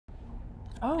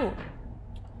Oh.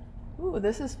 Ooh,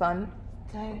 this is fun.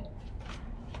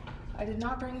 I did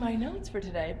not bring my notes for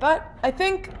today, but I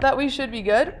think that we should be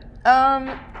good.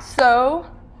 So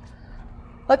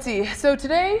let's see. So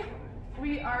today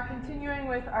we are continuing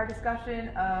with our discussion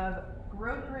of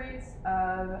growth rates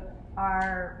of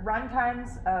our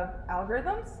runtimes of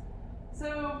algorithms.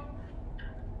 So,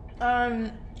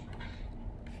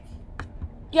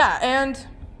 yeah, and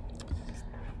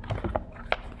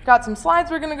got some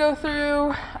slides we're going to go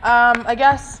through. I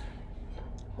guess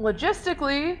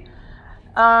logistically,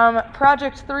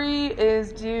 project 3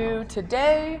 is due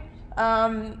today.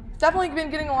 Definitely been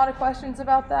getting a lot of questions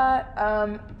about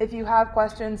that. If you have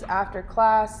questions after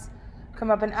class,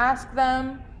 come up and ask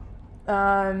them.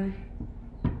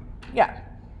 Yeah.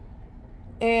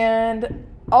 And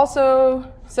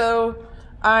also, so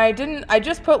I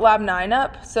just put lab 9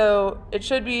 up, so it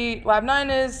should be, lab 9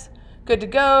 is good to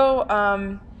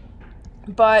go.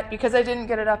 But because I didn't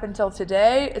get it up until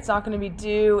today, it's not going to be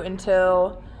due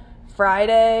until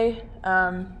Friday,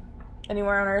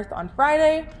 anywhere on Earth on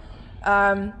Friday.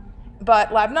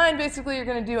 But lab 9, basically, you're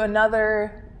going to do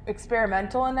another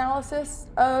experimental analysis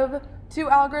of 2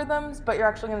 algorithms, but you're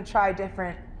actually going to try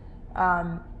different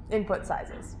input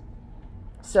sizes.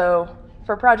 So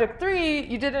for project 3,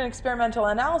 you did an experimental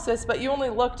analysis, but you only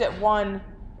looked at one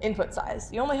input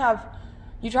size. You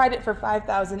tried it for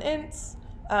 5,000 ints.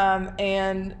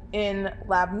 And in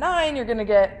lab 9, you're going to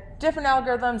get different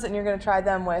algorithms, and you're going to try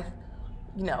them with,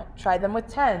 try them with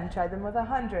 10, try them with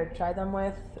 100, try them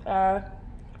with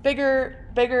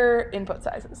bigger input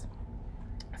sizes.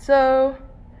 So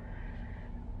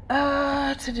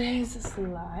today's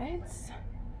slides.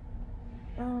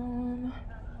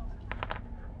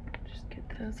 Just get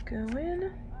those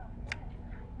going.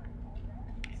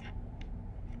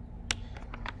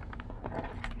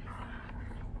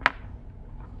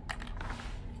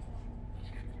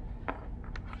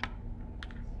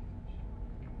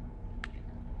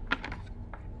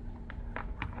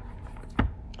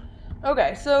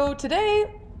 Okay, so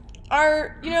today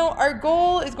our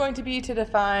goal is going to be to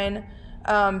define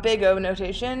big O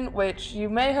notation, which you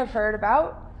may have heard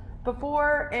about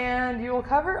before, and you will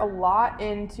cover a lot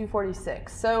in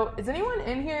 246. So is anyone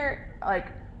in here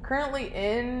currently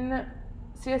in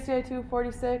CSCI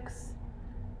 246?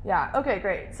 Yeah, okay,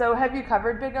 great. So have you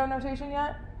covered big O notation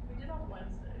yet? We did on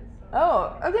Wednesday.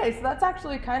 Oh, okay, so that's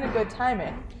actually kind of good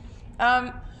timing.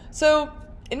 So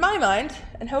in my mind,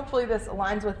 and hopefully this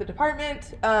aligns with the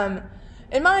department,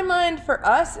 in my mind, for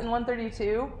us in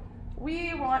 132,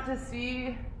 we want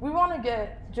to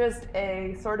get just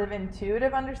a sort of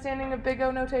intuitive understanding of big O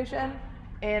notation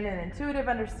and an intuitive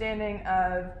understanding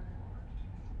of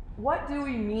what do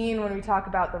we mean when we talk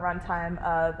about the runtime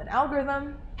of an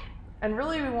algorithm. And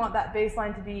really we want that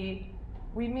baseline to be,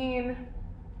 we mean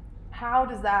how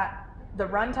does the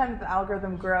runtime of the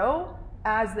algorithm grow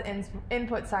as the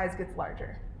input size gets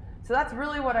larger. So that's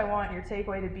really what I want your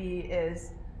takeaway to be,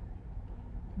 is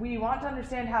we want to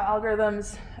understand how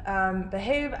algorithms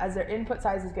behave as their input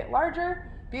sizes get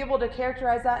larger, be able to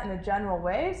characterize that in a general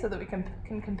way so that we can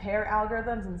compare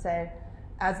algorithms and say,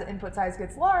 as the input size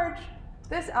gets large,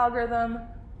 this algorithm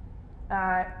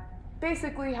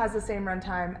basically has the same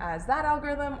runtime as that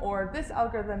algorithm, or this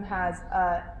algorithm has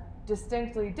a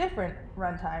distinctly different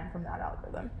runtime from that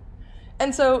algorithm.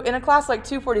 And so in a class like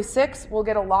 246, we'll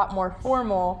get a lot more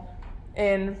formal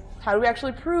in how do we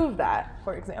actually prove that,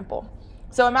 for example.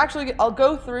 So I'll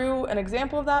go through an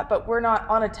example of that, but we're not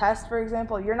on a test, for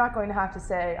example. You're not going to have to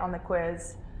say on the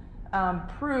quiz,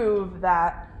 prove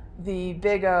that the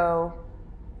big O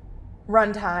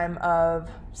runtime of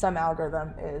some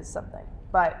algorithm is something.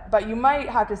 But you might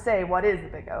have to say, what is the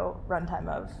big O runtime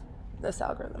of this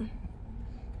algorithm?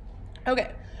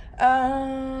 Okay.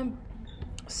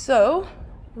 So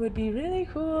it would be really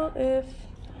cool if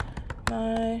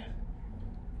my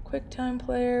QuickTime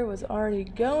player was already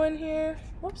going here.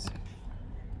 Whoops.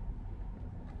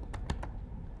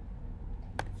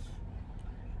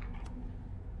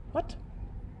 What?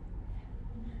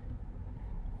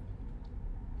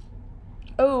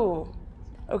 Oh,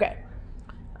 okay.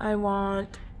 I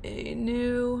want a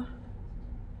new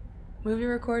movie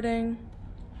recording,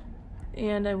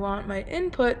 and I want my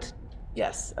input.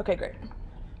 Yes, okay, great.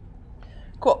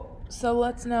 Cool. So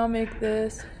let's now make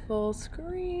this full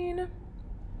screen.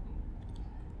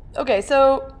 Okay,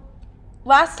 so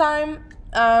last time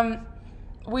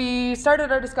we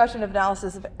started our discussion of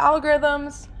analysis of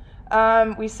algorithms.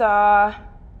 We saw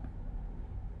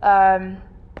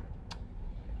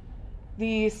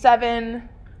the 7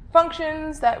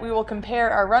 functions that we will compare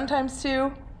our runtimes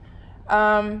to.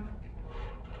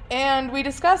 And we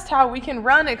discussed how we can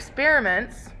run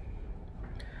experiments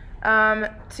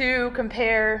to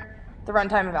compare the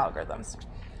runtime of algorithms.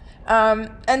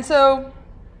 And so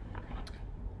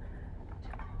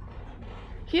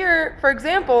here, for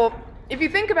example, if you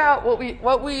think about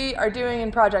what we are doing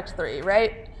in Project 3,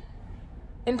 right?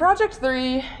 In Project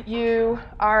 3, you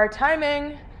are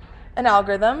timing an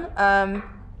algorithm,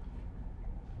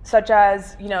 such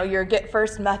as your get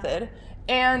first method,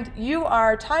 and you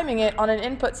are timing it on an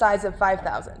input size of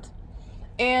 5,000.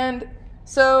 And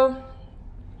so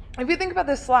if you think about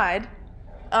this slide,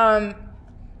 well,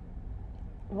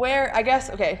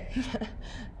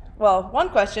 one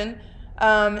question,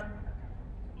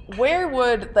 where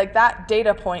would that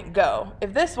data point go?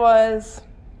 If this was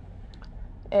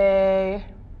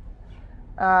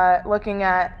looking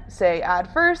at, say,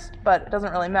 add first, but it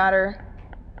doesn't really matter,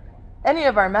 any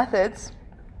of our methods,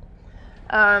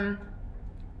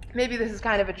 maybe this is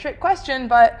kind of a trick question,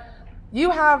 but you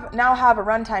now have a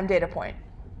runtime data point.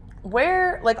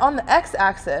 Where, on the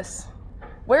x-axis,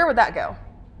 where would that go?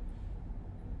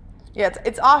 Yeah,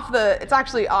 it's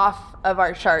actually off of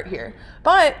our chart here.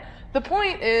 But the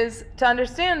point is to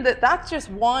understand that that's just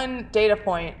one data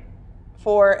point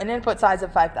for an input size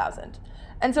of 5,000.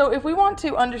 And so if we want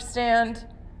to understand,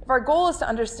 if our goal is to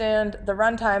understand the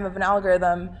runtime of an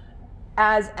algorithm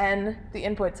as the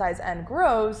input size n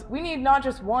grows, we need not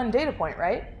just one data point,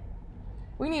 right?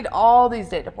 We need all these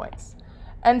data points.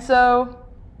 And so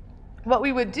what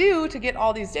we would do to get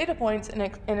all these data points in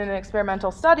an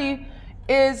experimental study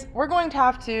is we're going to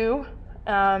have to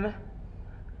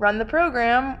run the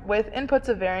program with inputs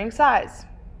of varying size.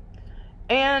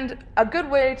 And a good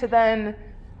way to then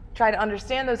try to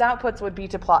understand those outputs would be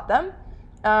to plot them.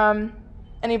 Can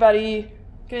anybody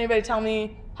tell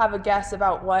me, have a guess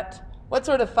about what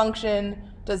sort of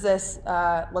function does this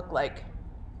look like?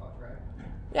 Quadratic.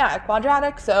 Yeah,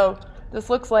 quadratic. So this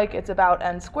looks like it's about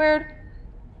n squared.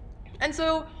 And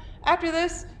so after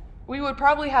this, we would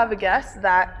probably have a guess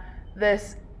that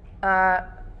this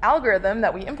algorithm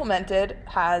that we implemented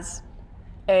has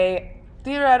a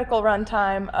theoretical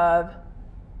runtime of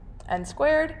n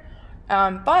squared,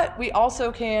 but we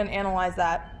also can analyze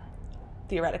that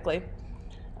theoretically.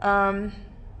 And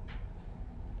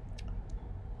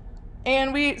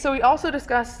we also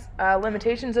discuss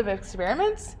limitations of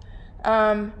experiments.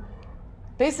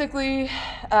 Basically,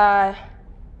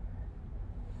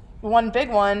 one big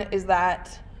one is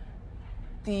that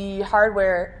the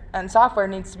hardware and software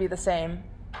needs to be the same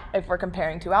if we're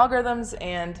comparing two algorithms,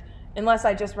 and unless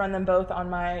I just run them both on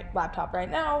my laptop right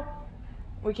now,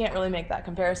 we can't really make that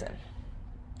comparison.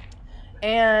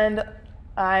 And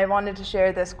I wanted to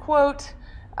share this quote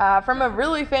from a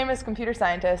really famous computer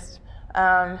scientist,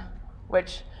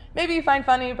 which maybe you find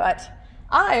funny, but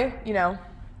I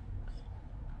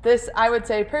would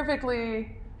say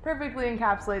perfectly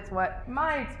encapsulates what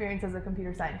my experience as a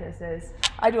computer scientist is.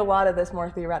 I do a lot of this more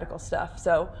theoretical stuff,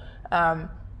 so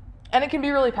and it can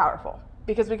be really powerful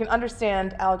because we can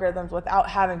understand algorithms without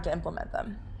having to implement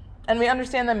them, and we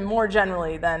understand them more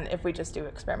generally than if we just do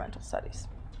experimental studies.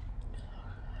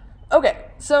 Okay,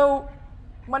 so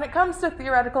when it comes to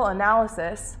theoretical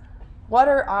analysis, what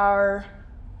are our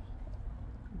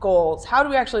goals? How do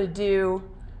we actually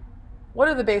what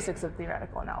are the basics of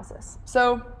theoretical analysis?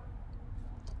 So,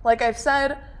 like I've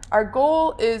said, our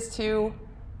goal is to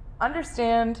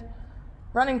understand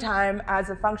running time as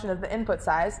a function of the input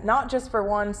size, not just for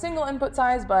one single input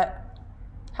size, but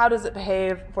how does it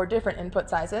behave for different input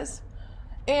sizes.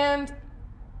 And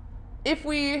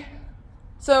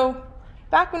so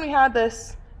back when we had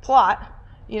this plot,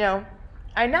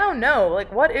 I now know,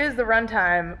 what is the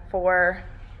runtime for,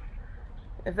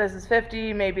 if this is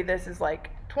 50, maybe this is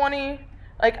 20.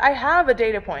 I have a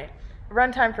data point,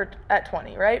 runtime at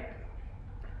 20, right?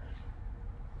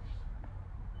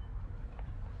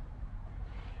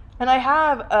 And I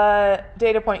have a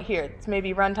data point here. It's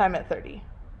maybe runtime at 30.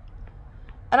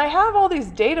 And I have all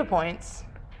these data points,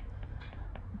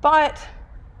 but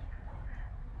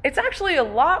it's actually a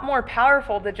lot more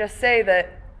powerful to just say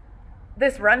that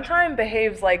this runtime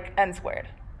behaves like n squared,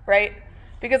 right?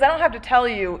 Because I don't have to tell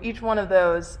you each one of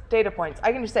those data points.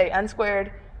 I can just say n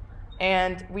squared,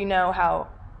 and we know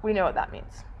what that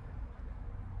means.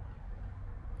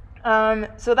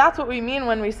 So that's what we mean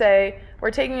when we say we're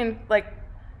taking in,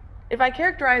 if I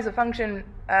characterize a function,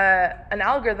 an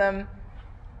algorithm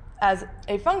as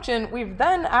a function, we've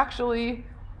then actually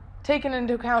taken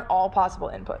into account all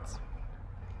possible inputs.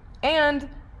 And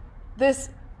this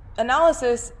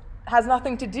analysis has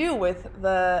nothing to do with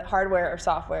the hardware or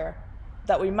software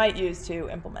that we might use to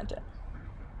implement it.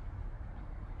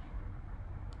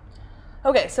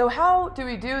 Okay, so how do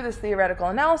we do this theoretical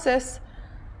analysis?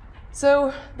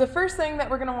 So the first thing that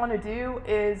we're going to want to do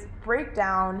is break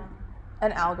down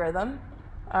an algorithm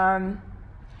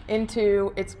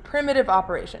into its primitive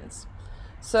operations.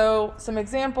 So some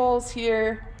examples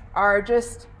here are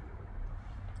just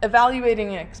evaluating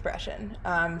an expression.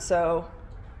 So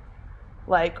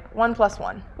like 1 plus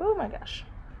 1. Oh my gosh.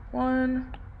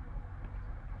 1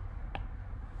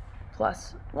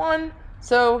 plus 1.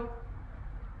 So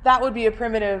that would be a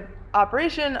primitive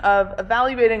operation of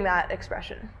evaluating that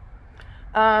expression.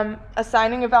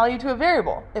 Assigning a value to a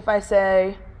variable. If I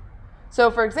say,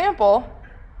 so for example,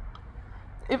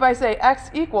 if I say x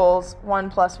equals 1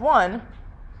 plus 1,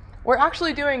 we're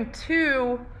actually doing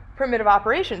two primitive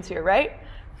operations here, right?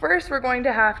 First, we're going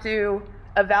to have to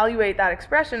evaluate that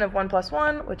expression of 1 plus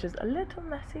 1, which is a little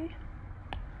messy.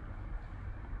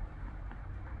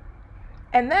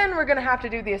 And then we're going to have to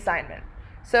do the assignment.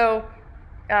 So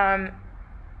that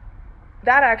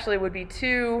actually would be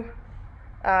two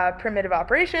primitive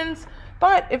operations.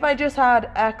 But if I just had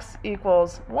x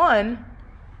equals 1,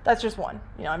 that's just 1.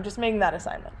 I'm just making that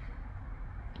assignment.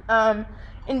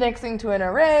 Indexing to an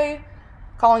array,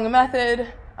 calling a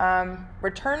method,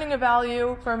 returning a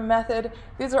value from a method.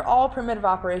 These are all primitive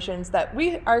operations that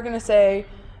we are going to say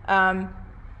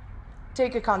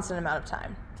take a constant amount of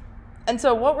time. And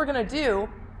so what we're going to do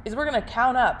is we're going to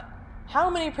count up how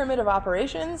many primitive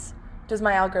operations does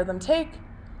my algorithm take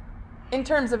in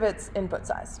terms of its input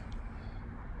size.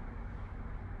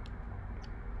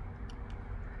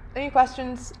 Any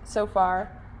questions so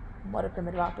far on what a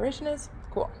primitive operation is?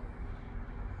 Cool.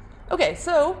 Okay,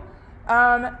 so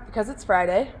because it's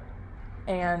Friday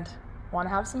and want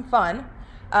to have some fun,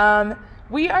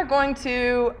 we are going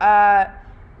to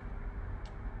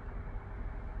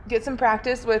get some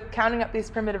practice with counting up these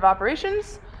primitive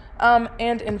operations.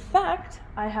 And in fact,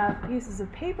 I have pieces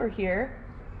of paper here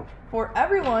for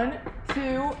everyone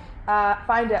to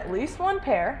find at least one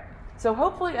pair. So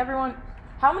hopefully everyone,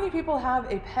 how many people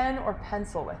have a pen or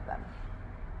pencil with them?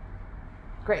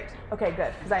 Great. Okay,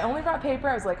 good. Because I only brought paper.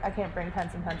 I was like, I can't bring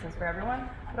pens and pencils for everyone.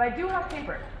 But I do have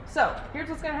paper. So here's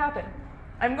what's going to happen.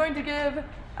 I'm going to give,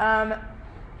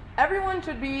 everyone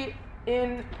should be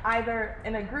in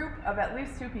a group of at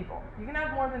least 2 people. You can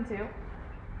have more than 2.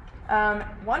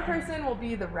 One person will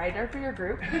be the writer for your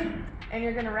group. And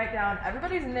you're going to write down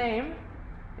everybody's name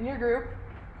in your group.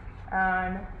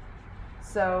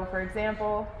 So for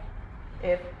example,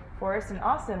 if Forrest and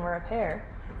Austin were a pair,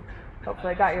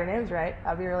 hopefully I got your names right.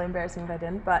 That would be really embarrassing if I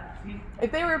didn't. But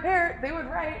if they were a pair, they would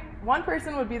write. One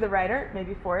person would be the writer,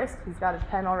 maybe Forrest. He's got his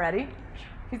pen already.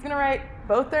 He's going to write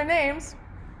both their names.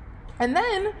 And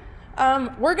then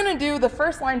we're going to do the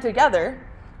first line together.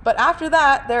 But after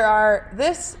that, there are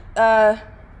this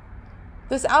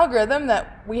algorithm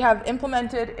that we have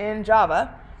implemented in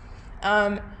Java.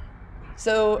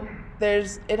 So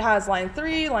it has line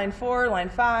 3, line 4, line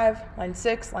 5, line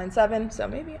 6, line 7. So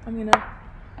maybe I'm going to,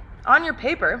 on your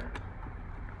paper,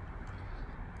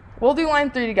 we'll do line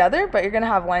 3 together, but you're going to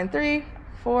have line 3,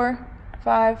 4,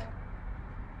 5,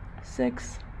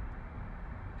 6,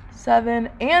 7,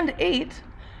 and 8.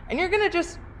 And you're going to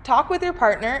just talk with your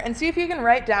partner and see if you can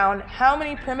write down how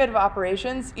many primitive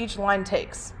operations each line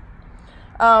takes.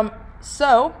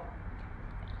 So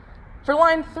for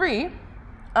line 3,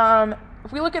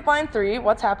 if we look at line 3,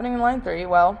 what's happening in line 3?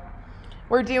 Well,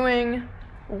 we're doing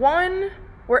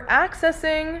we're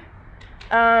accessing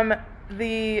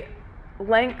the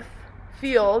length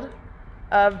field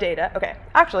of data. Okay,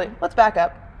 actually, let's back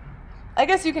up. I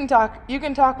guess you can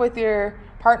talk with your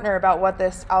partner about what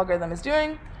this algorithm is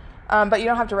doing, but you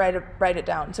don't have to write it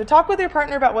down. So talk with your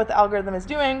partner about what the algorithm is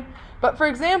doing. But for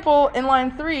example, in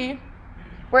line 3,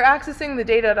 we're accessing the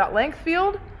data.length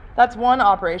field. That's one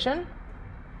operation.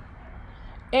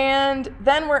 And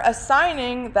then we're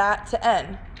assigning that to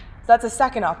n. So that's a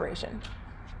second operation.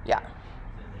 Yeah.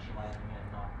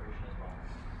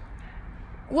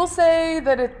 We'll say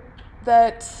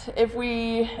that if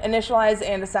we initialize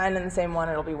and assign in the same one,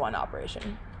 it'll be one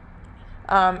operation.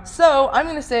 So I'm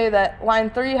going to say that line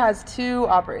 3 has 2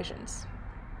 operations.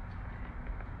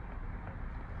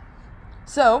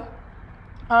 So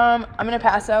I'm going to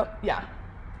pass out, yeah.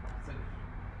 So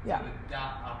the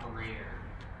dot operator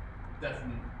it's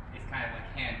kind of like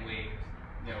hand waved,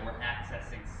 we're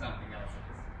accessing something else.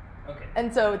 Okay.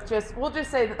 And so we'll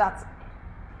just say that that's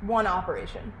one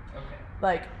operation. Okay.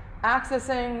 Like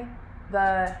accessing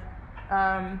the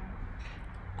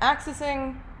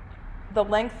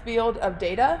length field of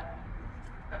data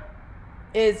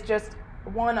is just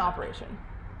one operation.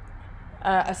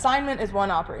 Assignment is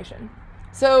one operation.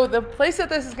 So the place that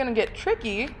this is going to get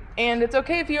tricky, and it's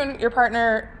okay if you and your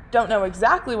partner don't know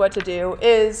exactly what to do,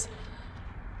 is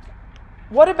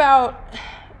what about,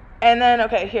 and then,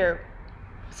 okay, here.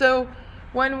 So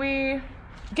when we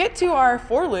get to our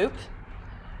for loop,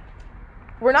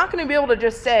 we're not going to be able to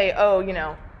just say, oh, you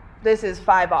know, this is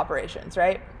 5 operations,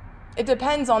 right? It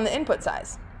depends on the input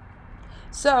size.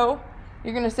 So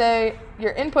you're going to say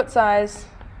your input size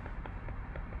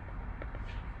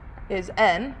is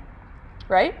n,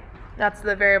 right? That's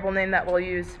the variable name that we'll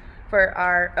use for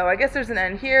our, oh, I guess there's an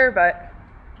n here, but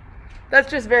that's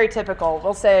just very typical.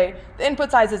 We'll say the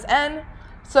input size is n,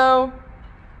 so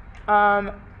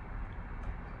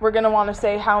we're going to want to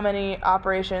say how many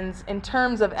operations in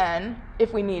terms of n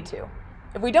if we need to.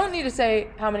 If we don't need to say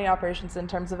how many operations in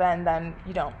terms of n, then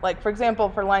you don't. Like, for example,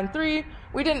 for line 3,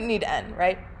 we didn't need n,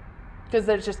 right? Because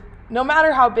there's just, no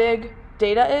matter how big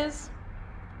data is,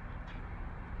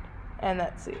 and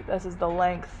let's see, this is the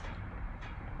length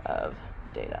of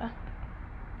data.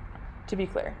 To be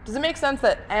clear, does it make sense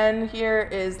that n here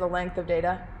is the length of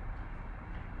data?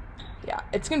 Yeah,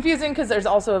 it's confusing because there's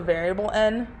also a variable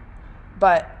n,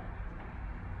 but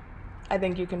I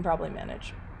think you can probably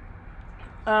manage.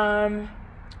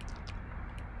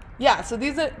 Yeah, so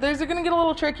these are going to get a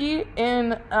little tricky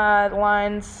in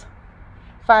lines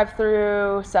 5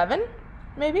 through 7,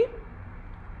 maybe,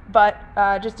 but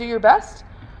just do your best.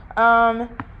 And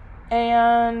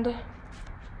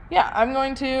yeah, I'm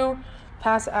going to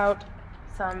pass out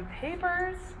some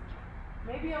papers.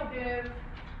 Maybe I'll give,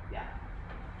 yeah.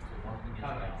 So one thing is,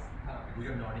 if we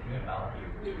don't know anything about the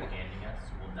array you're handing us,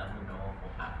 we'll never know if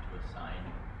we'll have to assign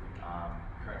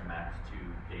current max to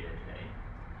data today.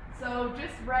 So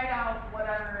just write out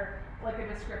whatever, like a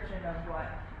description of what,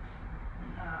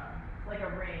 like a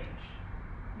range.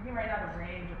 You can write out a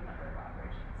range of number of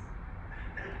operations.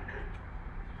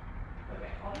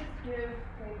 Okay, I'll just give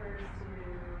papers to,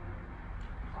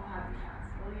 I'll have you pass.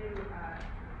 Will you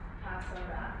pass some of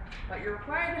that? But you're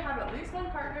required to have at least one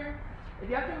partner. If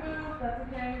you have to move, that's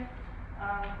okay.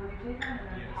 Will you take them and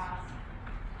then pass?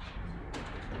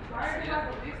 Required to have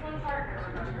at least one partner,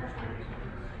 remember?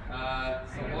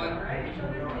 So one, I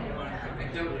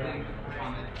don't think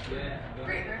comment.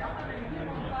 Great, they're not letting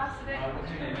people in class today. So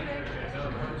yeah, I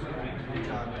don't think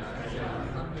comment.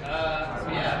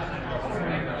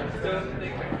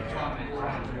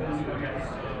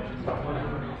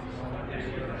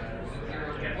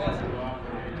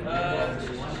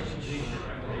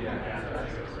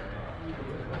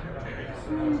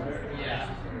 Yeah,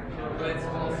 but it's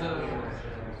also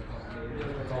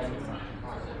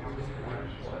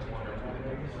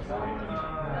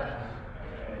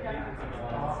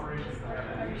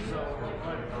so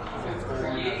it's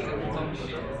creating a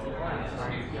function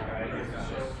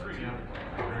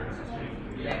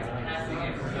that's passing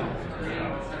it from creating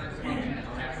a certain function and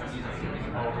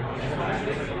passing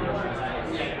it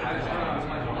yeah, I was trying to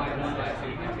find one by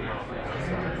two.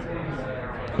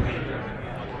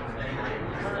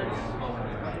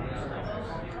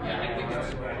 Yeah, I think it's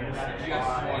just one that's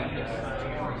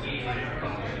creating a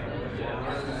function.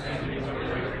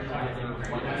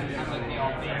 Like the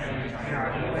all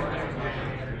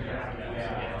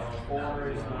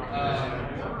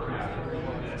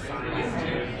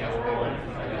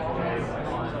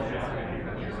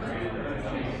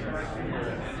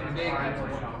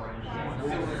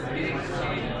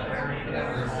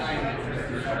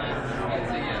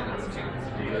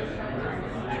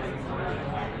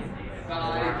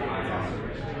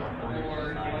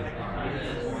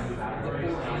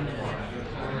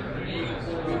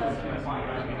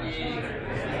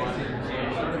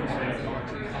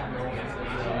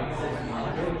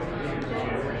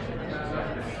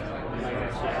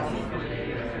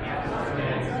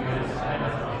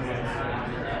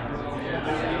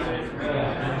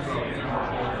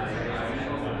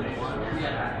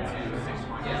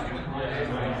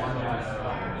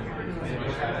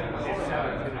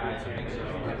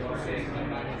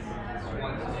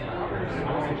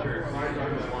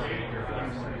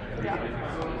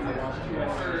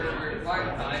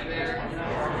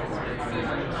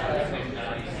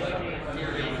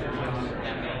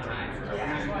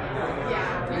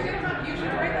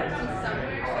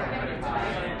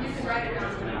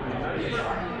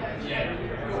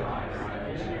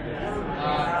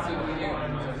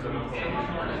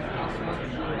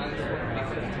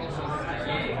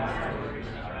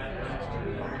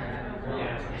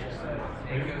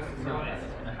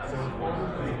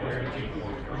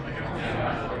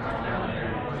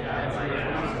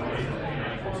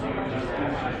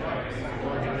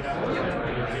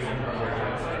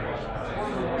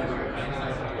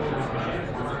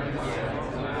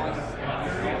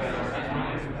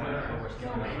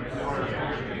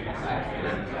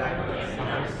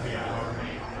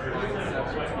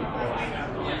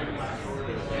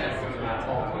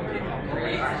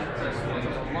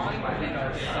line and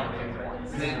then something.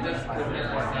 Then just compare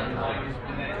that line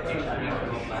and then it takes me. So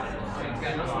it's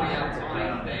got 3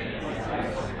 outline things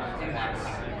in that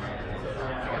line.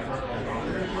 That's what I was going to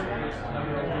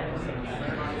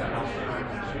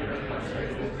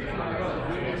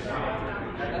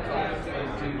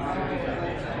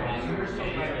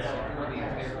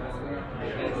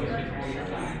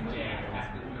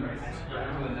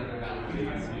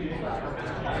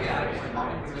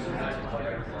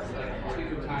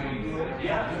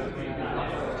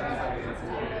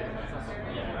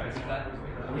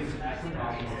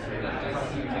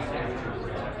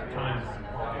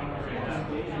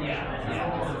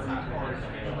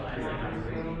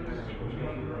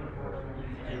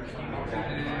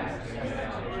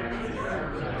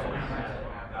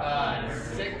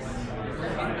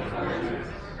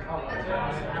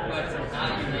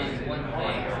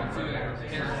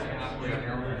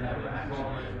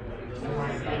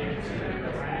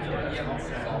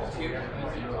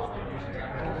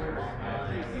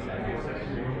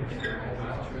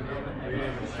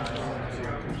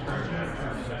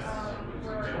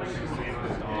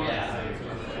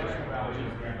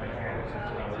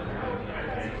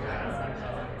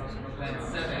Then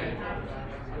 7,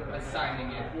 assigning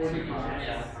it to,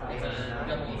 it's a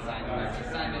double assignment.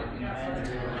 Assign it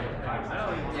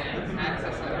in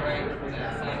access on the right, and then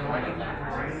assign it right on the left.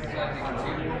 So I think it's 2.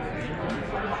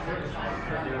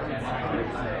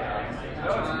 No,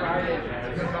 it's Friday.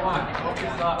 Come on,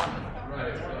 focus up.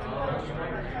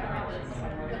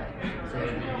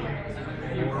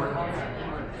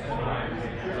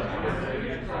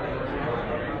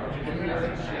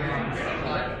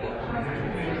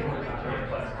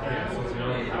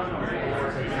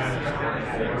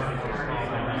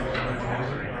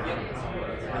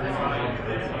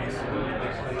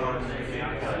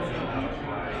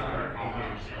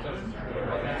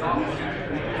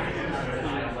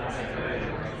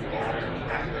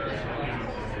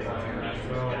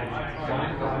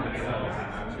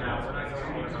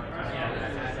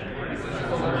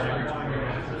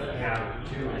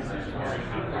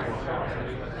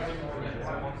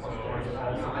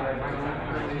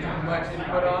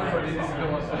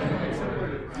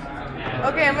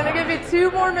 Okay, I'm gonna give you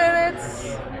 2 more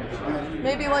minutes,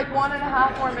 maybe like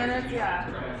 1.5 more minutes. Yeah.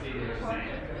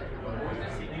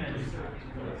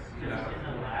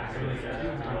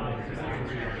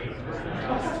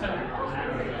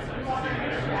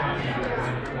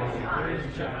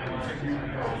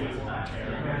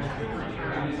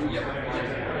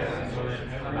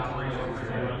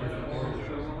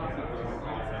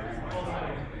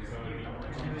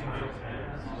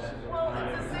 Well,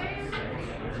 it's the same.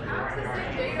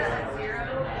 Accessing data at 0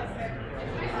 is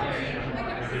basically, think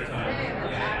of it the same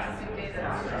as accessing data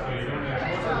at 0.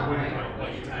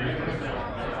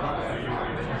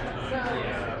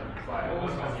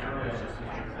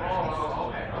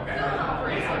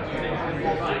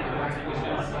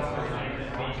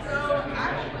 So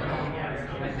actually, the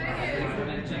thing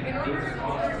is, in order to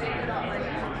consider data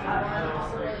operation,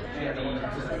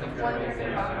 one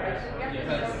basic operation,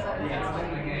 you have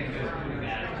to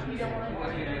you don't want to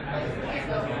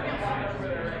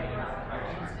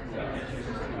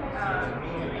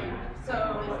so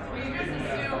we just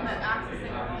assume that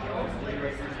accessing a field, like,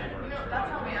 that's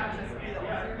how we access fields.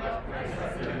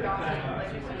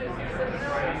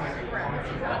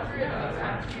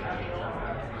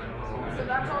 So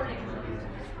that's already complete.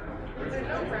 There's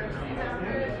no parentheses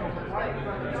after it. Like,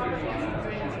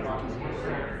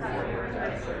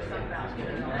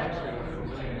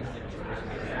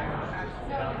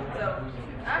 so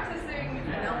accessing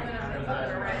an element of the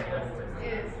array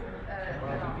is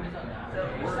so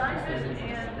assignment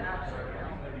and access.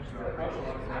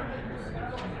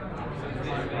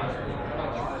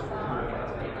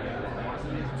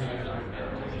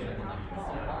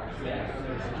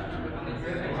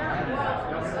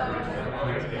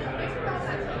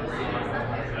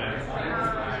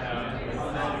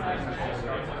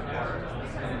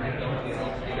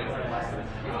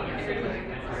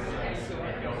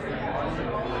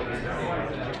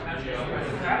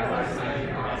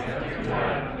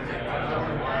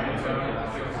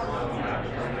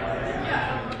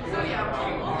 Yeah.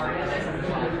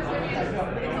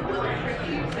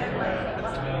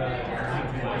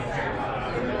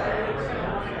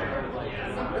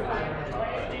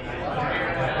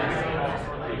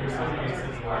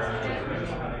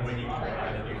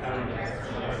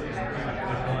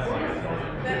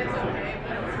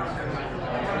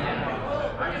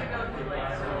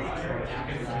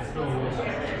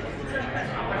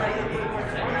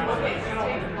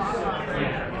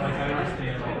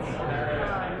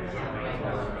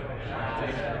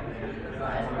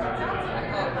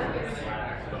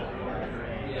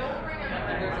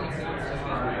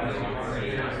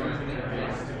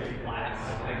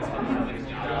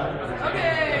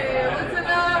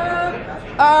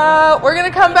 we're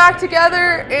going to come back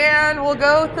together and we'll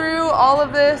go through all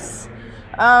of this.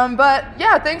 But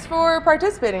yeah, thanks for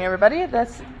participating, everybody.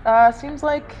 That seems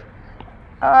like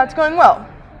it's going well.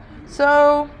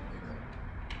 So,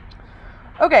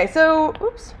 okay, so,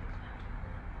 oops.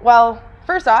 Well,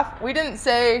 first off, we didn't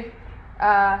say,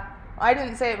 I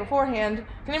didn't say it beforehand.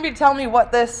 Can anybody tell me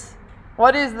what is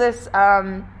this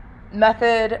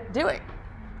method doing?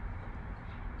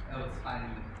 Oh, it's finding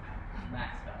the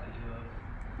max value of...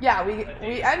 Yeah,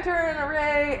 we enter an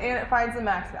array and it finds the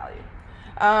max value.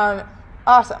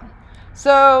 Awesome.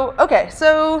 So, okay,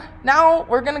 so now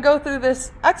we're going to go through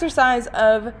this exercise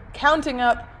of counting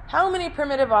up how many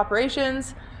primitive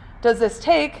operations does this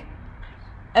take,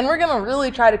 and we're going to really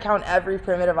try to count every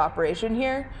primitive operation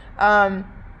here,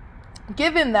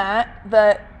 given that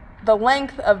the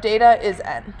length of data is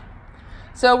n.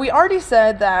 So we already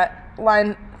said that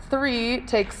line 3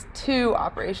 takes 2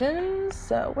 operations,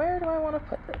 so where do I want to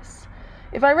put this?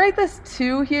 If I write this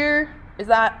 2 here, is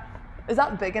that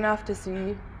big enough to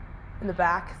see in the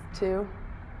back too?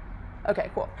 Okay,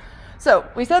 cool. So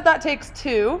we said that takes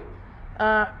 2.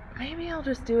 Maybe I'll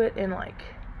just do it in like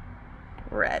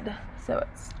red so it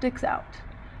sticks out.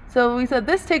 So we said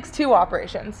this takes 2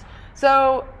 operations.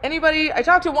 So anybody, I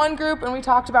talked to one group and we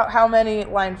talked about how many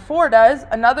line 4 does.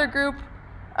 Another group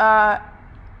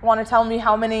want to tell me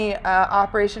how many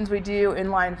operations we do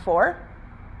in line 4.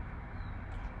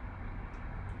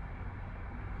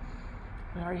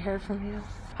 We already heard from you.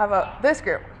 How about this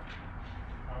group?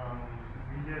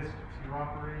 We did 2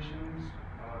 operations,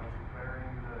 declaring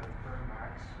the current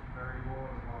max variable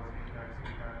as well as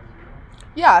indexing data at 0.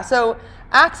 Yeah, so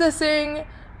accessing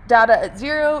data at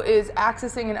 0 is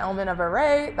accessing an element of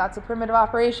array. That's a primitive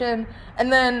operation.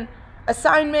 And then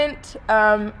assignment,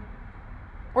 I'm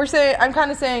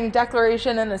kind of saying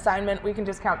declaration and assignment, we can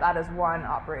just count that as one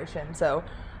operation. So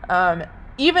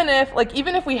even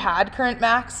if we had current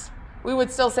max, we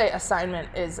would still say assignment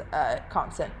is a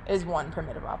constant, is one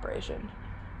primitive operation.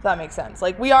 If that makes sense.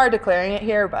 Like, we are declaring it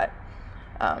here, but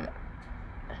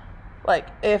like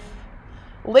if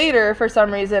later for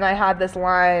some reason I had this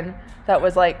line that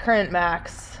was like current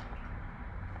max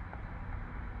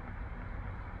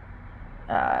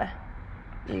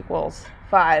equals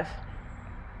 5,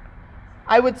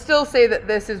 I would still say that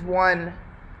this is one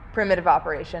primitive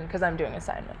operation because I'm doing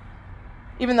assignment,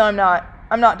 even though I'm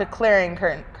not declaring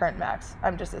current max.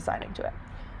 I'm just assigning to it.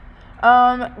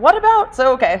 What about,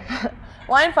 so okay,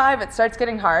 line 5, it starts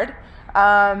getting hard.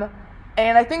 And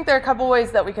I think there are a couple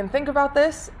ways that we can think about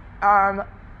this.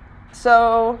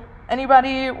 So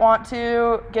anybody want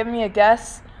to give me a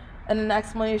guess and an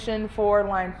explanation for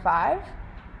line 5?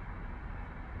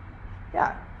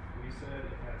 Yeah. We said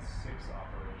it has 6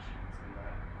 operations, and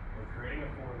that we're creating a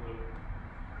for loop,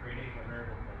 creating a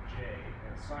variable called j,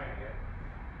 and assigning it,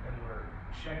 and we're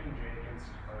checking j against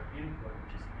our input,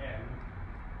 which is n,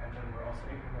 and then we're also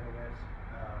incrementing it,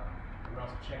 and we're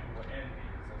also checking what n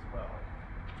is as well.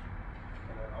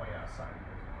 And then, oh yeah, assigning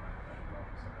is one.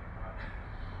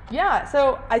 Yeah,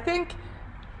 so I think,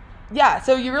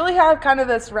 so you really have kind of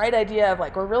this right idea of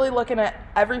like, we're really looking at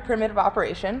every primitive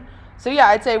operation. So yeah,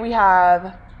 I'd say we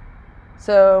have,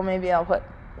 so maybe I'll put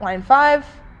line 5.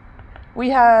 We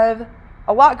have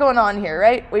a lot going on here,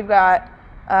 right? We've got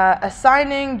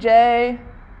assigning j,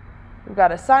 we've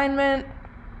got assignment,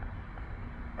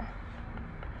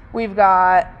 we've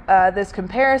got this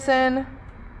comparison,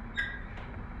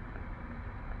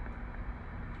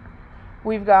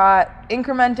 we've got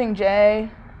incrementing j,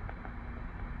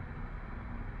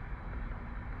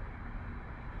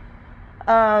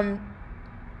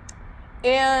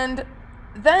 and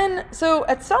then, so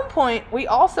at some point, we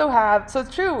also have, so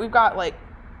it's true, we've got like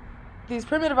these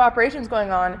primitive operations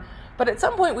going on, but at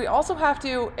some point we also have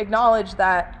to acknowledge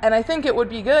that, and I think it would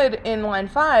be good in line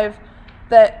 5,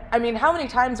 that, I mean, how many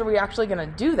times are we actually going to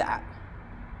do that?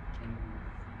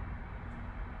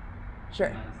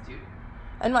 Sure. -2.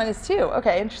 N minus 2.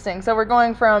 Okay, interesting. So we're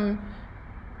going from,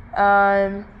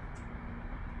 so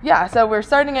we're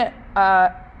starting it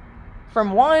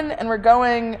from 1, and we're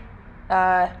going,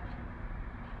 I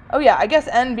guess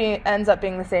n ends up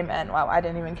being the same n. Wow, I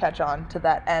didn't even catch on to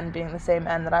that n being the same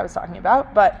n that I was talking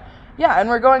about. But yeah, and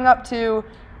we're going up to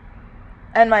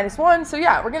n minus 1. So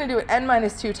yeah, we're going to do it n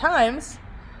minus 2 times.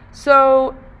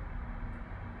 So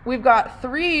we've got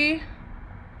 3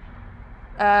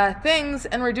 things,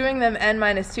 and we're doing them n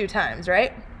minus 2 times,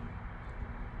 right?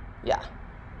 Yeah. Question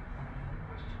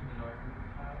that our group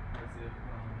had was if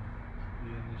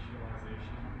the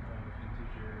initialization of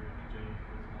integer j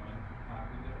equals 1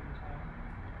 happened every time.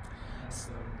 And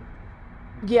so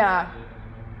Yeah. we did it,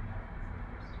 and then we happened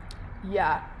first.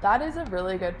 Yeah, that is a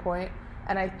really good point.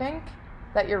 and I think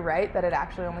that you're right that it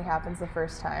actually only happens the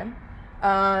first time.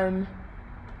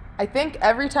 I think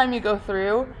every time you go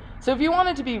through, so if you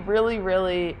wanted to be really,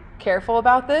 really careful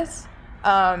about this,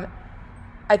 I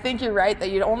think you're right that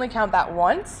you'd only count that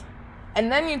once, and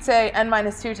then you'd say n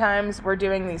minus 2 times we're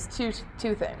doing these two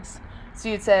things. So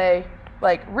you'd say,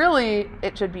 like, really,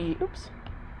 it should be, oops.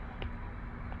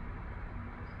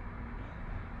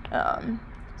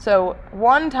 So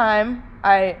one time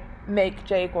I make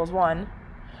j equals 1.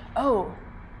 Oh,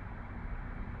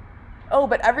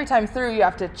 but every time through you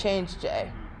have to change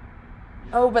j.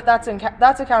 Oh, but that's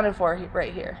accounted for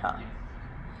right here, huh?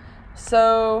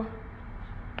 So,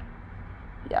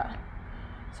 yeah.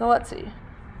 So let's see.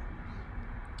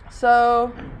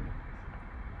 So,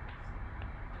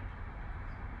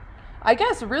 I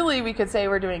guess really we could say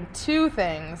we're doing 2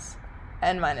 things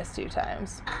n minus 2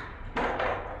 times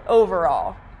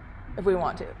overall, if we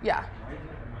want to. Yeah.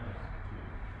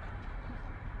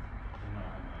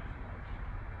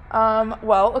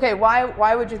 Well, okay,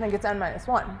 why would you think it's n minus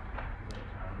 1?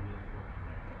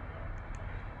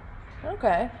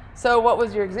 Okay, so what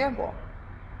was your example?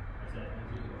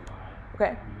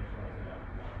 Okay.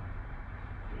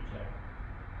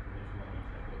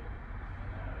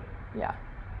 Yeah.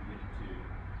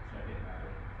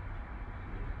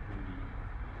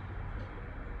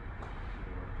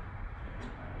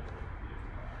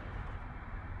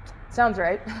 Sounds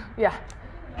right. Yeah.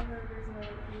 Another reason it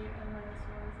would be n minus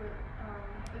 1 is that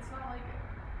it's not like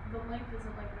the length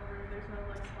isn't like over. There's no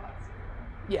like spot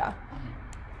 0. Yeah.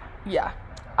 Yeah.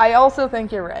 I also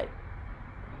think you're right.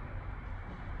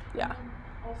 Yeah.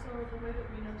 Also, the way that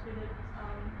we notated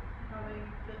having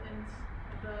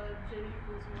the j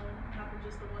equals 1 happened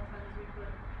just the one time as we put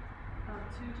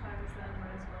 2 times the n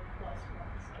minus 1 plus 1.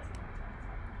 So that's another time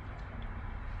it's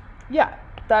happening. Yeah.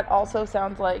 That also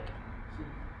sounds like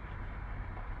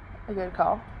a good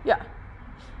call. Yeah.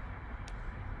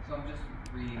 So I'm just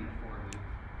reading the for loop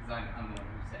because I'm the one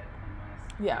who said n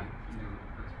minus 2 Yeah. in the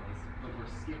first place, but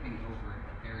we're skipping over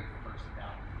the very first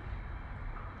value.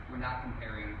 We're not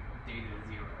comparing data to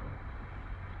 0.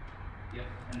 Yep.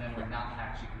 And then we're not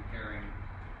actually comparing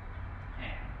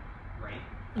n, right?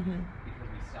 Mm-hmm. Because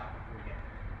we stop before we get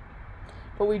there.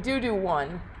 But we do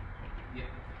 1. Yep.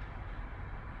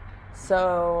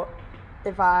 So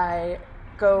if I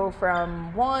go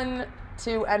from 1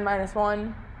 to n minus 1,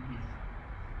 Mm-hmm.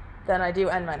 then I do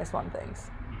n minus 1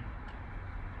 things. Mm-hmm.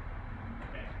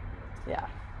 Okay. Yeah.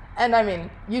 And I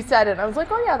mean, you said it, I was like,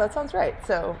 oh yeah, that sounds right.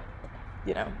 So,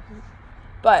 you know.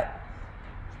 But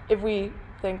if we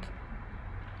think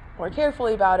more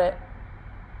carefully about it,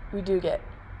 we do get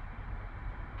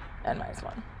n minus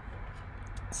 1.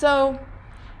 So,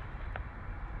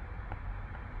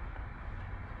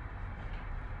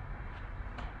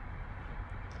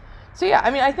 yeah,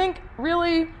 I mean, I think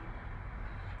really,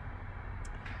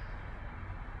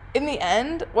 in the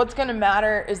end, what's going to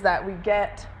matter is that we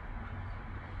get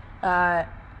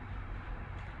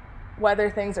whether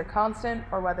things are constant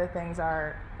or whether things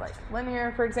are like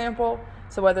linear, for example.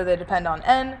 So whether they depend on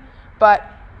n. But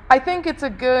I think it's a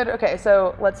good, okay,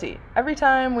 so let's see. Every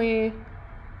time we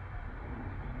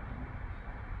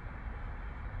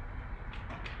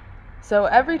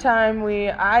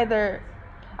either,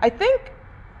 I think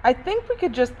we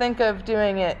could just think of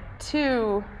doing it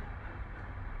 2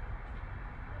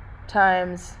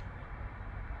 times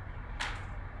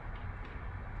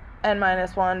n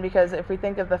minus 1, because if we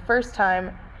think of the first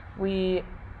time, we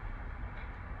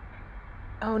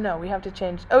have to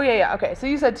change. Oh, yeah, okay. So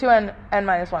you said 2n n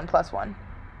minus 1 plus 1.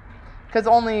 Because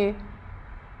only, This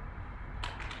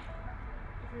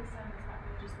time it's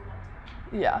happening just the one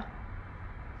time. yeah.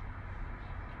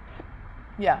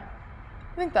 Yeah.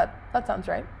 I think that sounds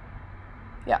right.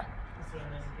 Yeah. So in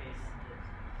this case, the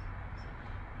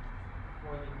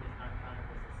for loop is not counted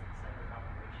as a separate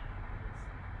operation.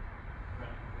 It's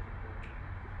running through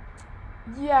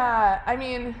the code. Yeah, I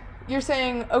mean, you're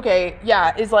saying, okay,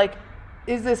 yeah,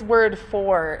 is this word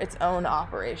for its own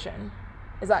operation?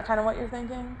 Is that kind of what you're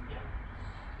thinking?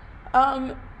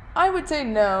 Yeah. I would say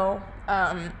no,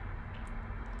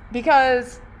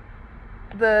 because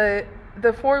the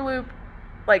for loop,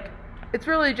 like, it's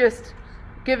really just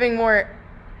giving more,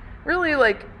 really,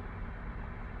 like,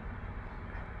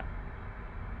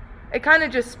 it kind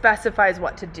of just specifies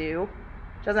what to do.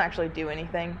 It doesn't actually do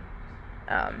anything.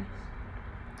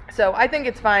 So I think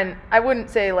it's fine. I wouldn't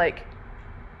say, like,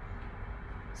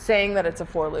 saying that it's a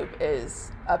for loop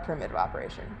is a primitive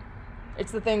operation.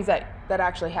 It's the things that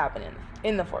actually happen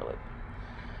in the for loop.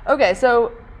 Okay,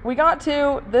 so we got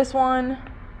to this one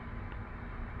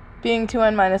being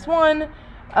 2n minus 1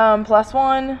 plus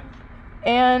 1,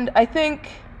 and I think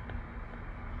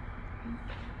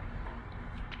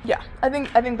Yeah, I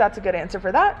think that's a good answer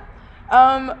for that.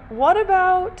 What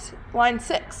about line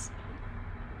 6?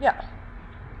 Yeah.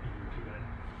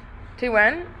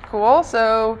 2n. Cool.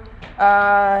 So,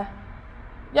 yeah,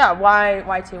 why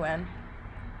 2n?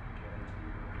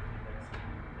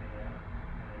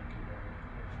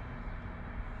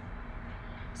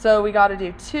 So we got to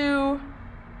do two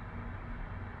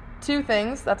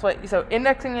things. That's what. So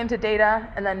indexing into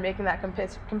data and then making that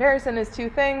comparison is two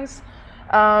things.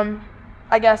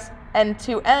 I guess n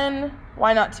to n.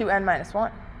 Why not 2n minus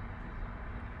 1?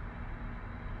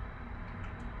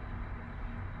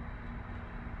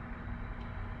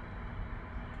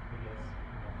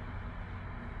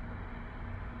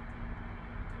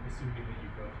 Assuming that you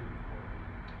go through the form,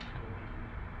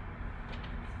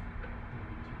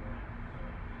 maybe 2n.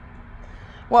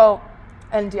 Well,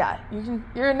 and yeah,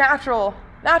 you're a natural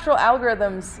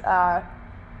algorithms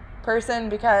person,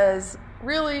 because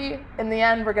really in the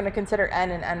end we're going to consider n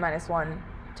and n minus 1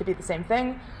 to be the same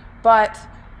thing. But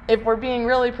if we're being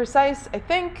really precise, I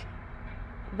think,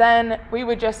 then we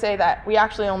would just say that we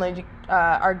actually only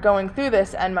are going through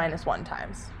this n minus 1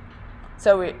 times.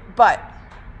 But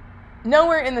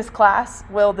nowhere in this class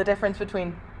will the difference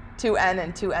between 2n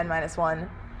and 2n minus 1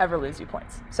 ever lose you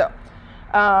points. So,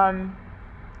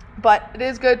 but it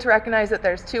is good to recognize that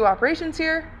there's two operations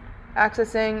here,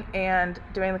 accessing and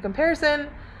doing the comparison.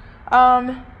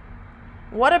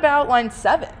 What about line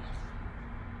 7?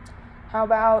 How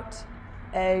about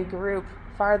a group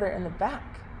farther in the back?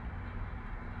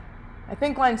 I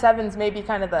think line 7's maybe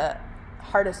kind of the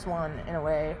hardest one in a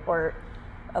way, or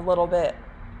a little bit,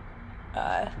 we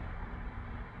have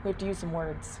to use some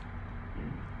words.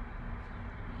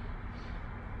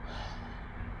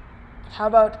 How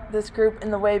about this group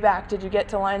in the way back? Did you get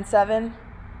to line 7? Do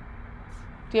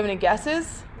you have any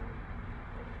guesses?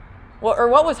 Or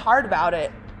what was hard about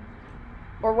it?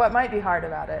 Or what might be hard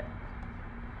about it?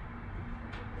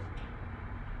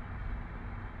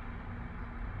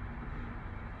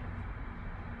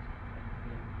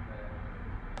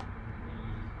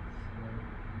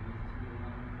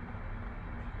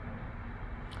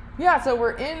 Yeah, so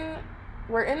we're in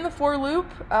the for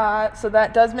loop, so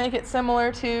that does make it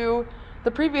similar to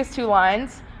the previous two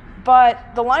lines,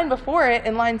 but the line before it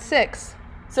in line 6,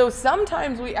 so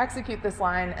sometimes we execute this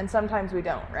line and sometimes we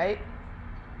don't, right?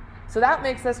 So that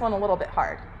makes this one a little bit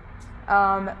hard.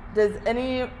 Does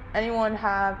anyone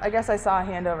have, I guess I saw a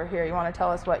hand over here, you want to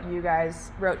tell us what you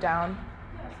guys wrote down?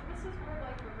 Yeah, so this is where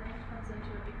like the range comes into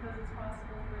it, because it's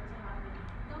possible for it to happen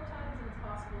no times and it's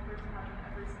possible for it to happen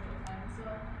every single time. So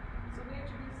we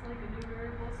introduce like a new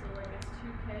variable, so like it's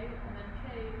 2k, and then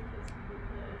k is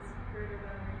greater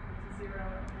than or equal to 0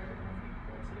 and greater than or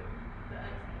equal to the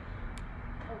x.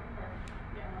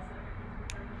 Yeah, unless that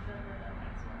becomes than the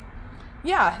next one.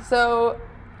 Yeah, so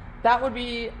that would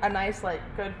be a nice, like,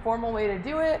 good formal way to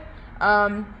do it.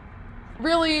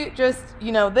 Really just,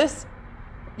 this,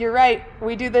 you're right,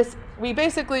 we do this, we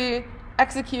basically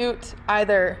execute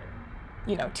either,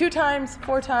 2 times,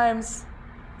 4 times,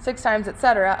 6 times,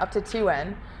 etc., up to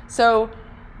 2n. So,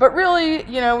 but really,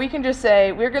 we can just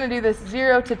say we're going to do this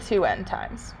 0 to 2n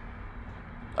times.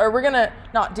 Or we're going to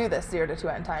not do this 0 to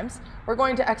 2n times. We're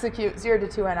going to execute 0 to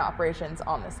 2n operations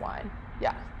on this line.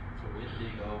 Yeah. So with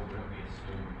big O, wouldn't we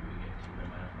assume we get 2n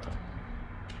minus 1?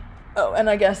 Oh, and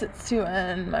I guess it's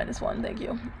 2n minus 1, thank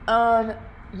you.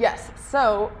 Yes,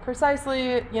 so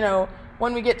precisely,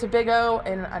 when we get to big O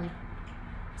in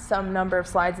some number of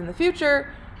slides in the future,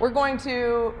 we're going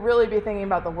to really be thinking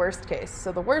about the worst case.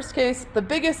 So the worst case, the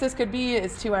biggest this could be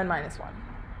is 2n minus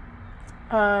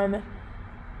 1.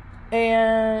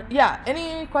 And yeah,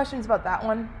 any questions about that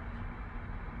one?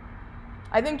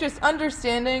 I think just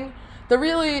understanding, the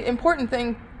really important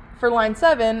thing for line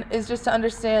 7 is just to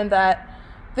understand that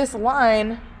this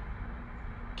line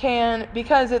can,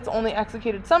 because it's only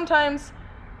executed sometimes,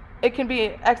 it can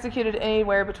be executed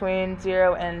anywhere between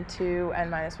 0 and 2n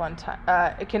minus 1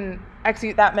 times. It can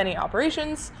execute that many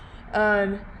operations.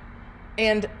 And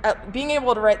being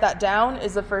able to write that down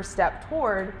is the first step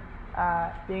toward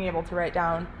being able to write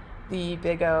down the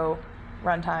big O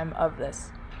runtime of this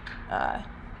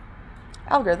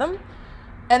algorithm.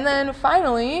 And then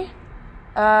finally,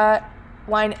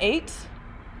 line 8,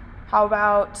 how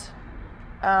about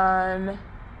a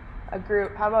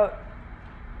group, how about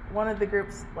one of the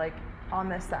groups like on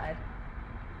this side?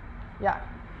 Yeah.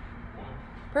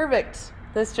 Perfect.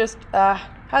 This just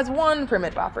has one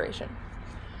primitive operation.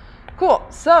 Cool.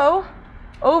 So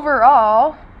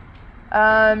overall,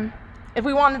 if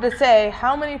we wanted to say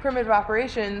how many primitive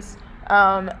operations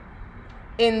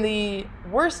in the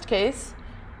worst case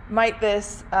might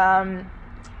this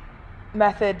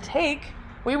method take,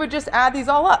 we would just add these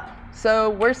all up. So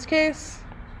worst case,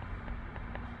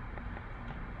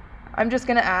 I'm just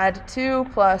going to add 2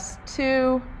 plus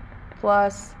 2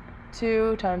 plus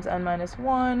 2 times n minus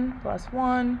 1 plus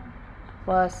 1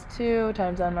 plus 2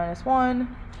 times n minus 1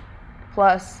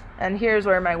 plus, and here's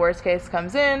where my worst case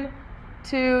comes in,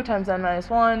 2 times n minus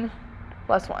 1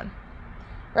 plus 1,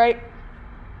 right?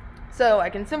 So I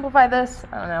can simplify this.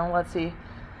 I don't know, let's see.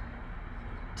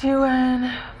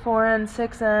 2n, 4n,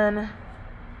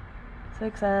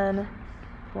 6n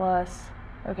plus,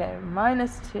 okay,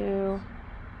 minus 2,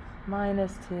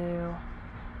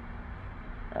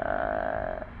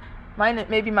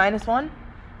 maybe minus 1,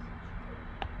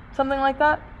 something like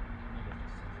that.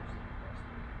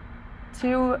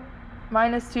 2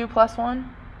 minus 2 plus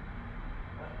 1.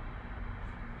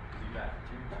 You got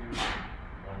 2, 2, 1,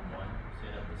 1. So you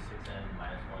end up with 6n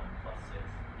minus 1 plus 6.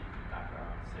 You can factor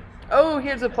out 6. Oh,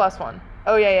 here's a plus 1.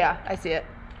 Oh, yeah, I see it.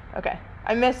 Okay,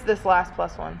 I missed this last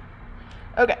plus 1.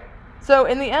 Okay, so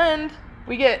in the end,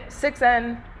 we get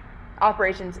 6n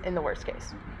operations in the worst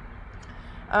case.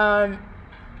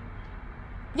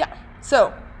 Yeah,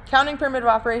 so counting primitive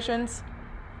operations,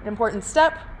 an important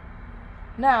step.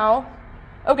 Now,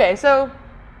 okay, so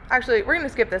actually, we're going to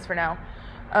skip this for now.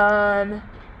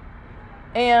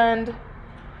 And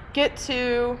get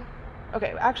to,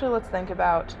 okay, actually, let's think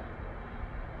about,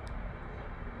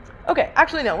 okay,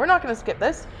 actually, no, we're not going to skip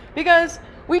this because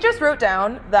we just wrote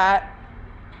down that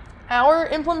our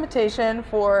implementation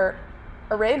for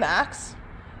array max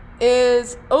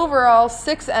is overall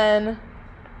 6n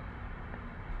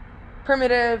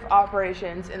primitive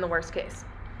operations in the worst case.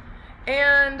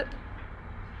 And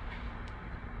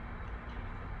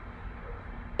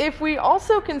if we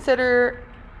also consider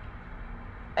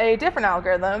a different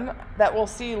algorithm that we'll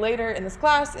see later in this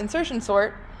class, insertion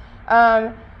sort,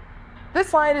 this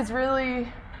slide is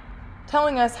really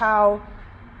telling us how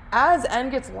as n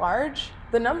gets large,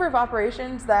 the number of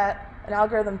operations that an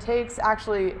algorithm takes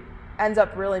actually ends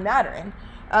up really mattering.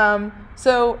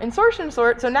 So insertion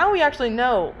sort, so now we actually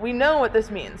know, what this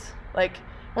means. Like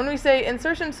when we say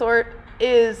insertion sort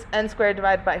is n squared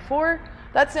divided by 4,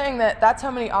 that's saying that that's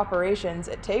how many operations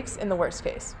it takes in the worst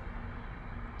case.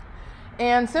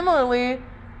 And similarly,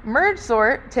 merge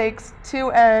sort takes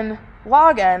 2n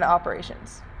log n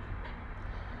operations.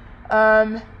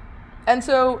 And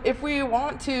so if we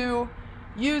want to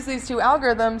use these two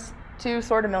algorithms to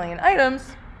sort a million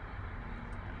items,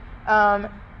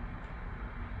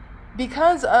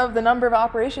 because of the number of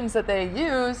operations that they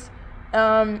use,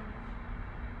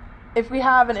 if we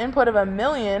have an input of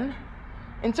 1,000,000,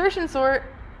 insertion sort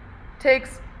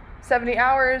takes 70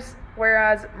 hours,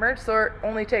 whereas merge sort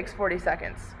only takes 40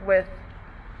 seconds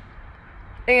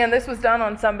and this was done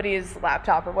on somebody's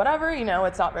laptop or whatever,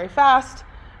 it's not very fast.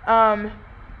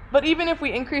 But even if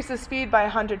we increase the speed by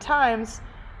 100 times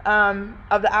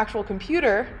of the actual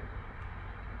computer,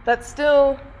 that's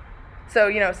still, so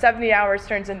 70 hours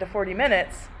turns into 40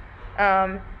 minutes,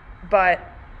 but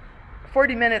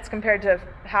 40 minutes compared to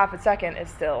half a second is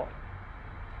still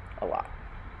a lot.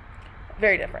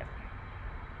 Very different.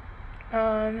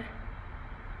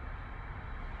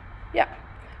 Yeah.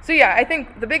 So yeah, I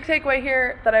think the big takeaway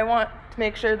here that I want to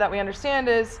make sure that we understand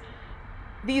is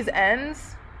these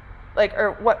n's,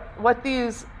 what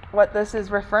this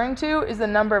is referring to is the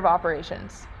number of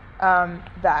operations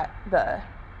that the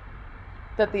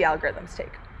algorithms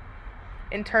take.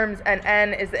 In terms, and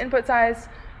n is the input size,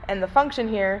 and the function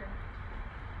here,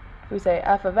 if we say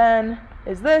f of n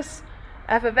is this,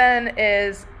 f of n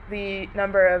is the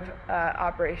number of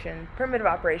primitive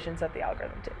operations that the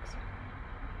algorithm takes.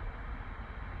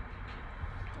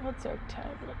 What's our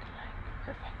time looking like?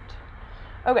 Perfect.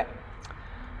 Okay.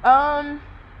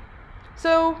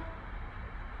 So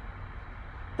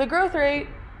the growth rate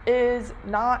is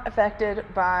not affected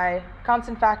by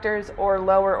constant factors or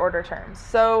lower order terms.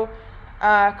 So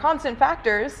constant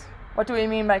factors, what do we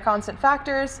mean by constant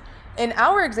factors? In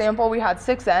our example, we had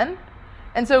 6n,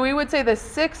 and so we would say the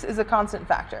 6 is a constant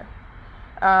factor.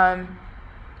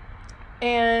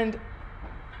 And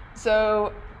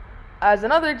so as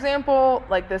another example,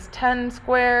 like this 10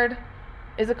 squared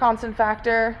is a constant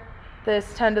factor.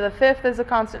 This 10 to the 5th is a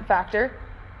constant factor.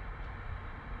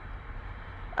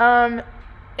 And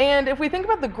if we think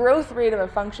about the growth rate of a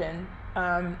function,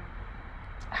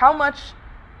 how much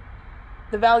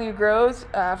the value grows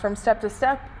from step to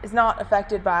step is not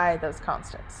affected by those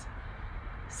constants.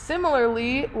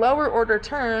 Similarly, lower order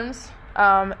terms,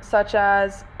 such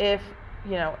as if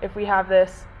we have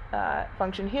this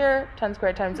function here, 10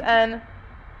 squared times n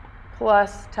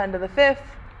plus 10 to the 5th,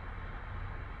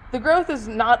 the growth is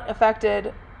not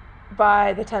affected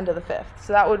by the 10 to the 5th.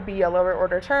 So that would be a lower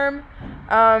order term.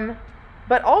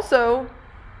 But also,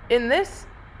 in this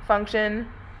function,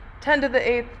 10 to the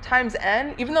 8th times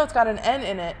n, even though it's got an n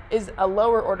in it, is a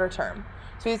lower order term.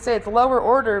 So we'd say it's lower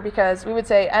order because we would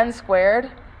say n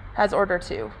squared has order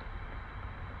 2.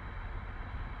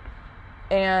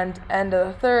 And n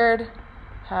to the 3rd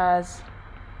has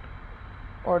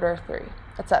order 3,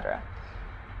 etc.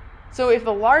 So if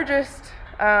the largest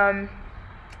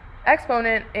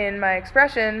exponent in my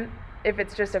expression, if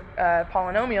it's just a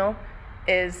polynomial,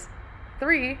 is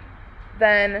 3,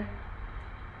 then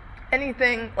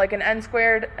anything like an n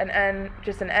squared, an n,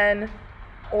 just an n,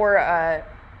 or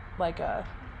like a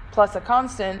plus a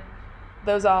constant,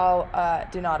 those all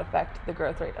do not affect the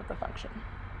growth rate of the function.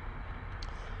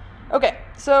 Okay,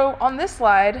 so on this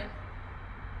slide,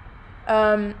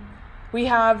 we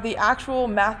have the actual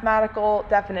mathematical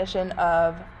definition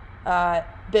of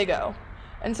big O.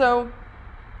 And so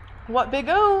what big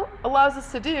O allows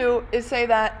us to do is say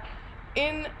that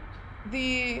in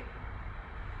the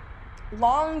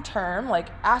long term, like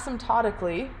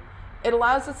asymptotically, it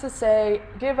allows us to say,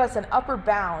 give us an upper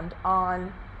bound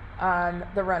on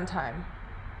the runtime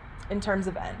in terms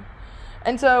of n.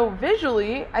 And so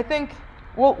visually, I think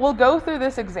we'll go through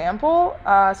this example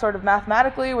sort of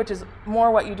mathematically, which is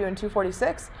more what you do in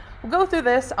 246. We'll go through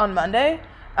this on Monday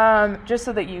just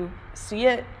so that you see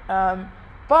it.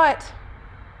 But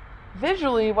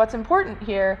visually, what's important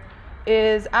here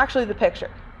is actually the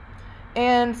picture.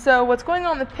 And so what's going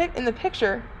on in the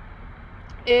picture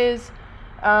is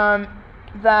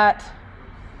that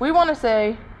we want to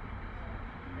say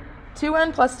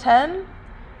 2n plus 10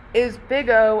 is big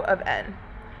O of n.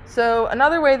 So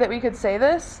another way that we could say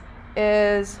this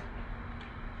is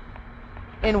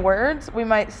in words. We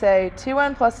might say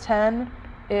 2n plus 10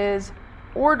 is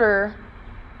order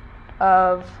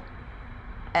of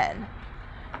n.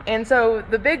 And so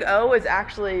the big O is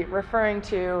actually referring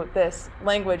to this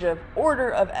language of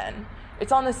order of n.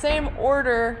 It's on the same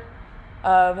order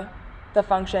of the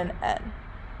function n.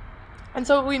 And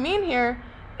so what we mean here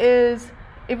is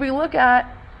if we look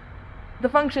at the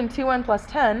function 2n plus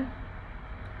 10,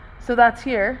 so that's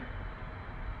here,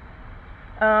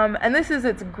 and this is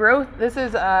its growth. This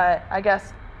is, I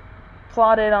guess,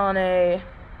 plotted on a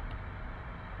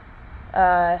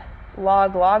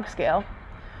log scale.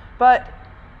 But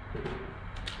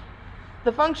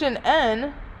the function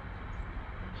n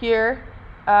here,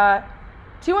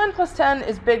 2n plus 10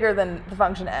 is bigger than the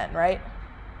function n, right?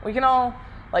 We can all,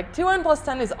 like, 2n plus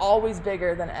 10 is always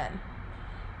bigger than n.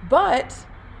 But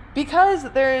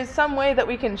because there is some way that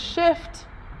we can shift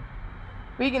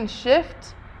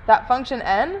that function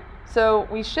n, so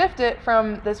we shift it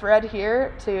from this red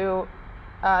here to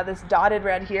this dotted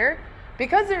red here,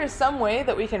 because there is some way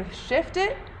that we can shift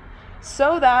it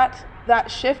so that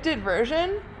that shifted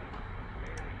version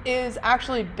is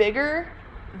actually bigger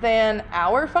than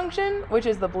our function, which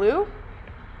is the blue,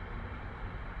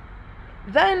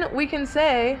 then we can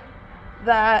say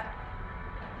that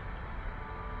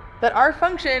our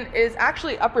function is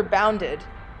actually upper bounded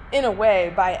in a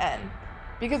way by n,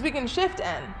 because we can shift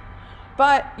n.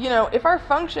 But, you know, if our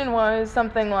function was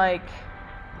something like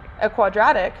a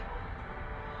quadratic,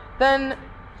 then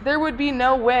there would be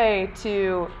no way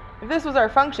to, if this was our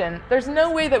function, there's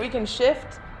no way that we can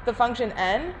shift the function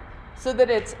n so that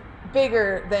it's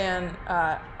bigger than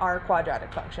our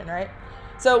quadratic function, right?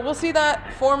 So we'll see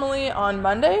that formally on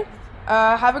Monday.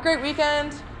 Have a great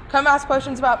weekend. Come ask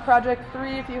questions about Project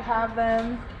 3 if you have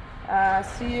them.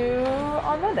 See you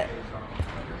on Monday.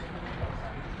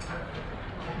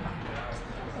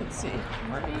 Let's see.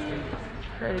 Let me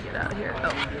try to get out of here.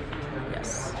 Oh,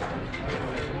 yes.